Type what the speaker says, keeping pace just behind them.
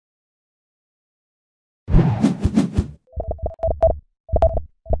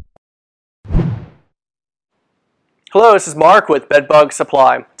Hello, this is Mark with Bedbug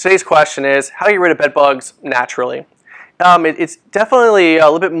Supply. Today's question is, how do you get rid of bed bugs naturally? It's definitely a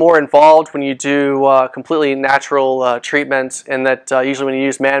little bit more involved when you do completely natural treatments, in that usually when you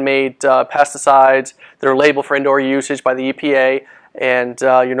use man-made pesticides that are labeled for indoor usage by the EPA and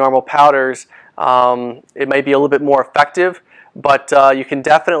your normal powders, it might be a little bit more effective, but you can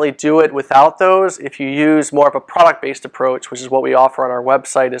definitely do it without those if you use more of a product-based approach, which is what we offer on our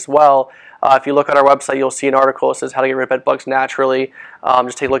website as well. If you look at our website, you'll see an article that says how to get rid of bed bugs naturally.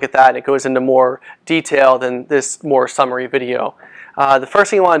 Just take a look at that, and it goes into more detail than this more summary video. The first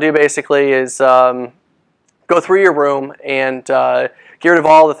thing you want to do basically is go through your room and get rid of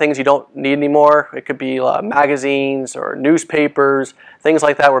all the things you don't need anymore. It could be magazines or newspapers, things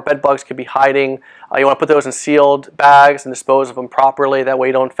like that where bed bugs could be hiding. You want to put those in sealed bags and dispose of them properly. That way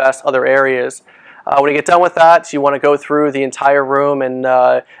you don't infest other areas. When you get done with that, you want to go through the entire room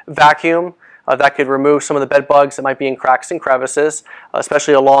and vacuum. That could remove some of the bed bugs that might be in cracks and crevices,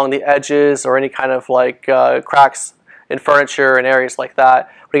 especially along the edges or any kind of cracks in furniture and areas like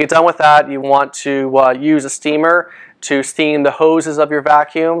that. When you get done with that, you want to use a steamer to steam the hoses of your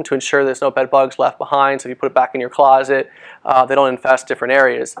vacuum to ensure there's no bed bugs left behind. So if you put it back in your closet, they don't infest different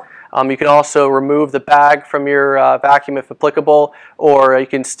areas. You can also remove the bag from your vacuum if applicable, or you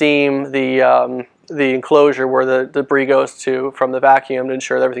can steam the enclosure where the debris goes to from the vacuum to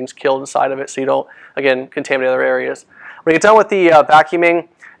ensure that everything's killed inside of it so you don't, again, contaminate other areas. When you get done with the vacuuming,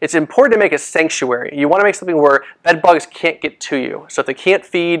 it's important to make a sanctuary. You want to make something where bed bugs can't get to you. So if they can't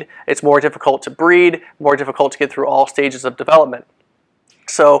feed, it's more difficult to breed, more difficult to get through all stages of development.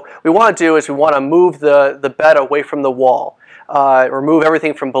 So what we want to do is we want to move the bed away from the wall, remove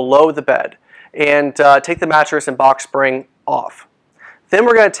everything from below the bed, and take the mattress and box spring off. Then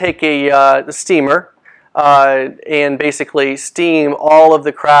we're going to take the steamer and basically steam all of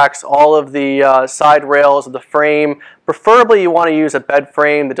the cracks, all of the side rails of the frame. Preferably you want to use a bed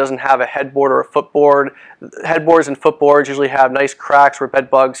frame that doesn't have a headboard or a footboard. Headboards and footboards usually have nice cracks where bed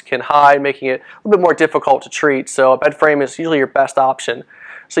bugs can hide, making it a little bit more difficult to treat. So a bed frame is usually your best option.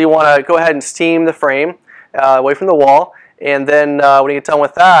 So you want to go ahead and steam the frame away from the wall. And then when you get done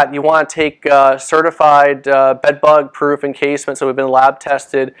with that, you want to take certified bed bug proof encasements that have been lab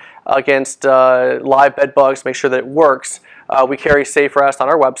tested against live bed bugs to make sure that it works. We carry Safe Rest on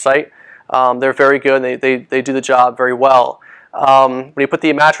our website. They're very good, and they do the job very well. When you put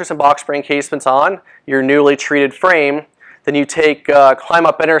the mattress and box spring encasements on your newly treated frame, then you take climb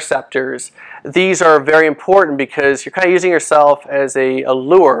up interceptors. These are very important because you're kind of using yourself as a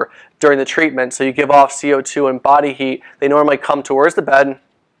lure during the treatment. So you give off CO2 and body heat. They normally come towards the bed,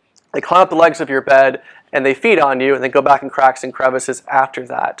 they climb up the legs of your bed, and they feed on you, and then go back in cracks and crevices after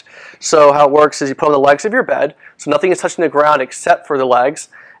that. So how it works is you put on the legs of your bed, so nothing is touching the ground except for the legs,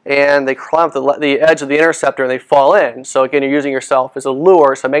 and they climb up the edge of the interceptor and they fall in. So again, you're using yourself as a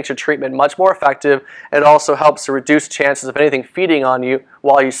lure, so it makes your treatment much more effective, and it also helps to reduce chances of anything feeding on you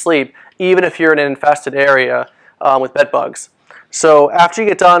while you sleep, even if you're in an infested area with bed bugs. So after you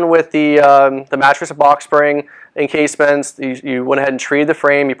get done with the mattress and box spring encasements, you went ahead and treated the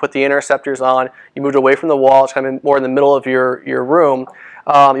frame, you put the interceptors on, you moved away from the wall, it's kind of more in the middle of your room.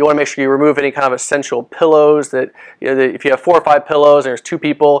 You want to make sure you remove any kind of essential pillows. That, if you have 4 or 5 pillows and there's 2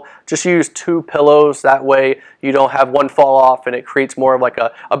 people, just use 2 pillows. That way you don't have one fall off and it creates more of like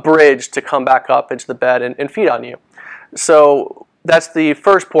a bridge to come back up into the bed and feed on you. So that's the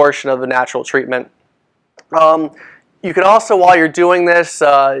first portion of the natural treatment. You can also, while you're doing this,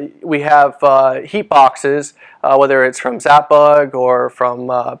 we have heat boxes, whether it's from ZapBug or from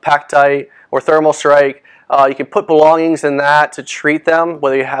Pactite or Thermal Strike. You can put belongings in that to treat them,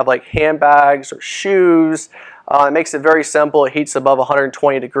 whether you have like handbags or shoes. It makes it very simple. It heats above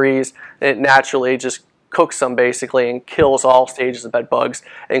 120 degrees, and it naturally just cooks them basically and kills all stages of bed bugs,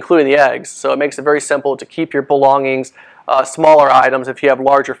 including the eggs. So it makes it very simple to keep your belongings, smaller items. If you have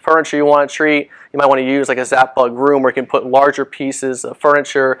larger furniture you want to treat, you might want to use like a ZapBug room where you can put larger pieces of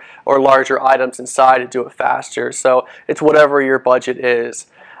furniture or larger items inside to do it faster. So it's whatever your budget is.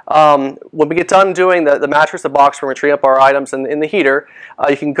 When we get done doing the mattress, the box, we're treating up our items in the heater,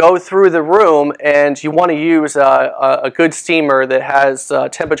 you can go through the room, and you want to use a good steamer that has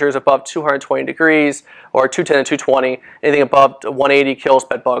temperatures above 220 degrees or 210 and 220. Anything above 180 kills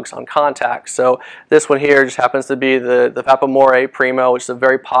bed bugs on contact. So this one here just happens to be the Vapamore Primo, which is a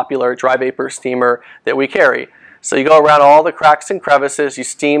very popular dry vapor steamer that we carry. So you go around all the cracks and crevices, you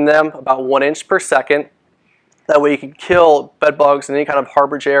steam them about 1 inch per second. That way you can kill bed bugs in any kind of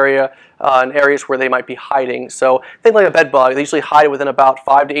harborage area and areas where they might be hiding. So think like a bed bug. They usually hide within about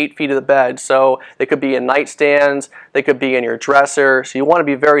 5 to 8 feet of the bed. So they could be in nightstands, they could be in your dresser. So you want to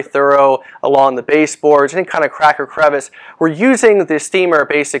be very thorough along the baseboards, any kind of crack or crevice. We're using the steamer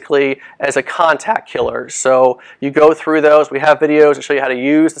basically as a contact killer. So you go through those. We have videos that show you how to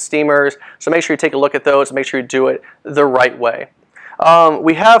use the steamers. So make sure you take a look at those and make sure you do it the right way.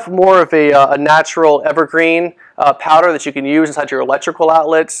 We have more of a natural evergreen powder that you can use inside your electrical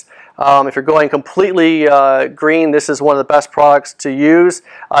outlets. If you're going completely green, this is one of the best products to use.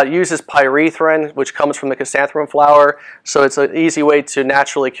 It uses pyrethrin, which comes from the chrysanthemum flower, so it's an easy way to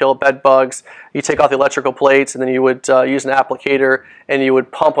naturally kill bed bugs. You take off the electrical plates, and then you would use an applicator, and you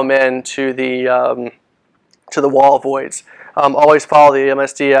would pump them into the wall voids. Always follow the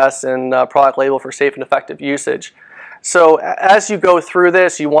MSDS and product label for safe and effective usage. So as you go through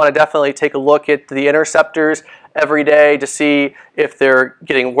this, you want to definitely take a look at the interceptors every day to see if they're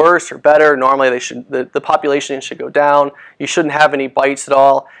getting worse or better. Normally the population should go down. You shouldn't have any bites at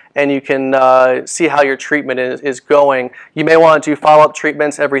all, and you can see how your treatment is going. You may want to do follow-up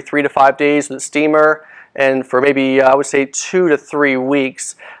treatments every 3 to 5 days with a steamer, and for maybe, I would say, 2 to 3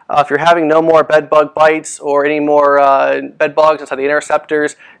 weeks. If you're having no more bed bug bites or any more bed bugs inside the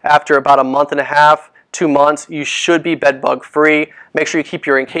interceptors after about a month and a half, 2 months, you should be bed bug free. Make sure you keep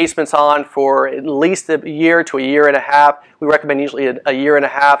your encasements on for at least a year to a year and a half. We recommend usually a year and a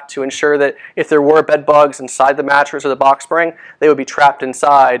half to ensure that if there were bed bugs inside the mattress or the box spring, they would be trapped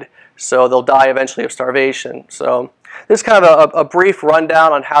inside, so they'll die eventually of starvation. So this is kind of a brief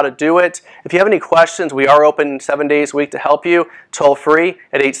rundown on how to do it. If you have any questions, we are open 7 days a week to help you, toll free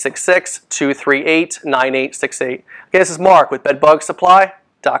at 866-238-9868. Okay, this is Mark with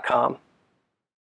bedbugsupply.com.